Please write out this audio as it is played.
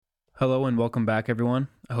Hello and welcome back, everyone.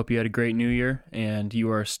 I hope you had a great new year and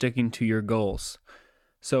you are sticking to your goals.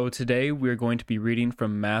 So today we're going to be reading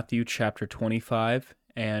from Matthew chapter 25,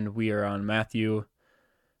 and we are on Matthew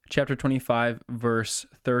chapter 25, verse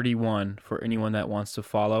 31 for anyone that wants to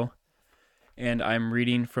follow. And I'm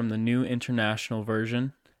reading from the New International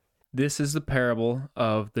Version. This is the parable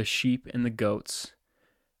of the sheep and the goats.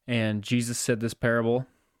 And Jesus said this parable,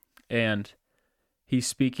 and he's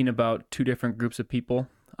speaking about two different groups of people.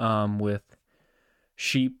 With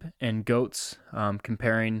sheep and goats,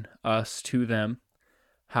 comparing us to them,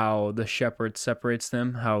 how the shepherd separates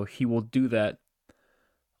them, how he will do that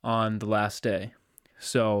on the last day.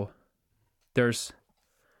 So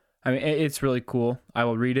it's really cool. I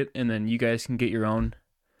will read it, and then you guys can get your own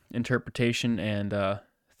interpretation and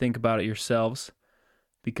think about it yourselves,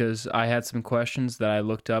 because I had some questions that I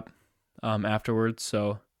looked up afterwards.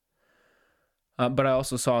 So, but I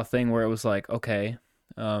also saw a thing where it was like, okay,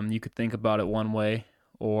 you could think about it one way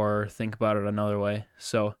or think about it another way.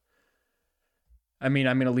 So, I'm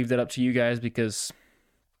going to leave that up to you guys because,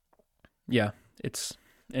 yeah, it's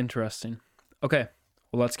interesting. Okay,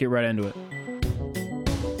 well, let's get right into it.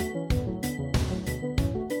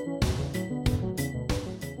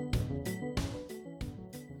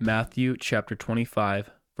 Matthew chapter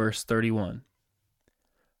 25, verse 31.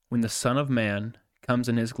 When the Son of Man comes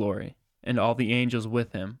in his glory, and all the angels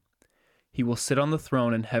with him, he will sit on the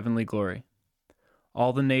throne in heavenly glory.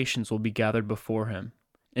 All the nations will be gathered before him,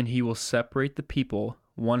 and he will separate the people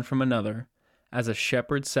one from another, as a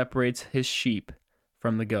shepherd separates his sheep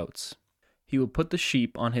from the goats. He will put the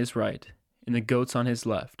sheep on his right, and the goats on his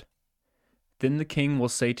left. Then the king will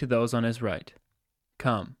say to those on his right,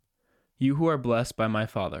 "Come, you who are blessed by my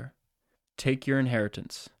Father, take your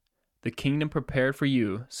inheritance, the kingdom prepared for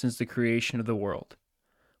you since the creation of the world.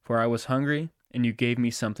 For I was hungry, and you gave me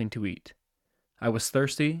something to eat. I was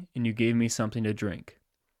thirsty, and you gave me something to drink.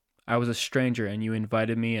 I was a stranger, and you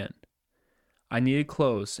invited me in. I needed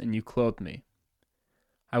clothes, and you clothed me.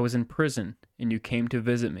 I was in prison, and you came to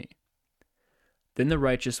visit me." Then the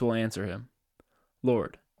righteous will answer him,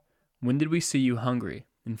 "Lord, when did we see you hungry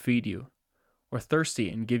and feed you, or thirsty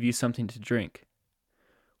and give you something to drink?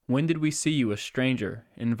 When did we see you a stranger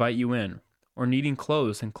and invite you in, or needing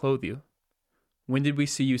clothes and clothe you? When did we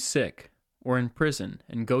see you sick or in prison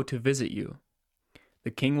and go to visit you?" The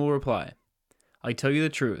king will reply, "I tell you the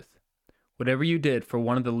truth, whatever you did for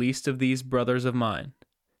one of the least of these brothers of mine,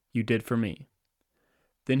 you did for me."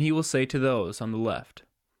 Then he will say to those on the left,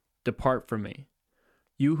 "Depart from me,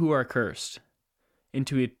 you who are cursed,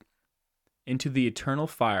 into the eternal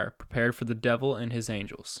fire prepared for the devil and his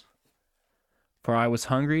angels. For I was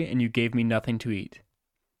hungry, and you gave me nothing to eat.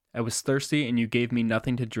 I was thirsty, and you gave me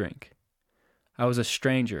nothing to drink. I was a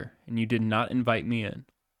stranger, and you did not invite me in.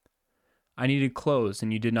 I needed clothes,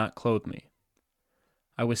 and you did not clothe me.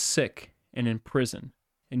 I was sick and in prison,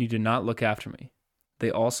 and you did not look after me." They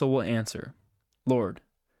also will answer, "Lord,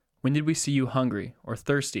 when did we see you hungry, or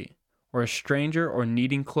thirsty, or a stranger, or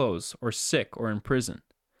needing clothes, or sick, or in prison,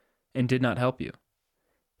 and did not help you?"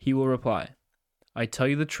 He will reply, "I tell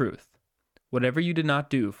you the truth, whatever you did not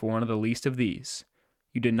do for one of the least of these,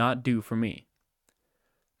 you did not do for me."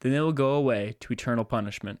 Then they will go away to eternal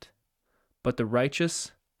punishment, but the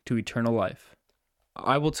righteous to eternal life.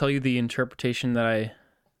 I will tell you the interpretation that I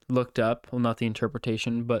looked up. Well, not the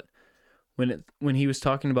interpretation, but when he was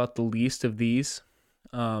talking about the least of these,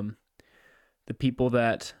 the people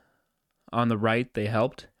that on the right they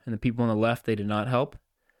helped, and the people on the left they did not help.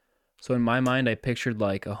 So in my mind, I pictured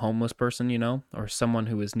like a homeless person, or someone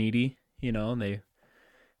who was needy, and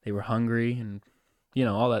they were hungry and,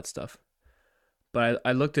 all that stuff. But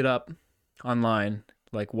I looked it up online,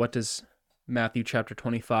 like what does Matthew chapter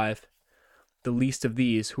 25, the least of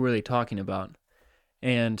these, who are they talking about?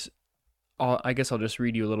 And I guess I'll just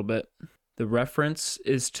read you a little bit. The reference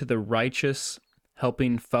is to the righteous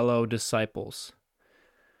helping fellow disciples.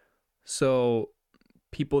 So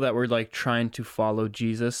people that were like trying to follow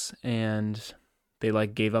Jesus and they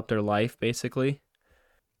like gave up their life basically.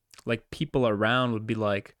 Like people around would be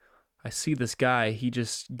like, "I see this guy, he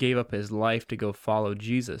just gave up his life to go follow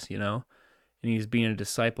Jesus, and he's being a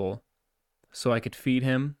disciple. So I could feed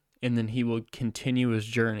him, and then he will continue his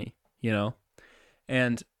journey,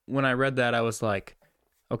 And when I read that, I was like,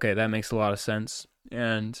 okay, that makes a lot of sense.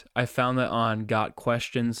 And I found that on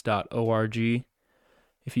gotquestions.org.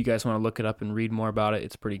 If you guys want to look it up and read more about it,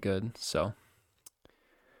 it's pretty good. So,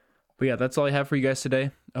 but yeah, that's all I have for you guys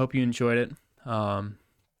today. I hope you enjoyed it.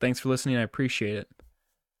 Thanks for listening. I appreciate it.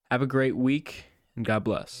 Have a great week, and God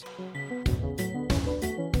bless.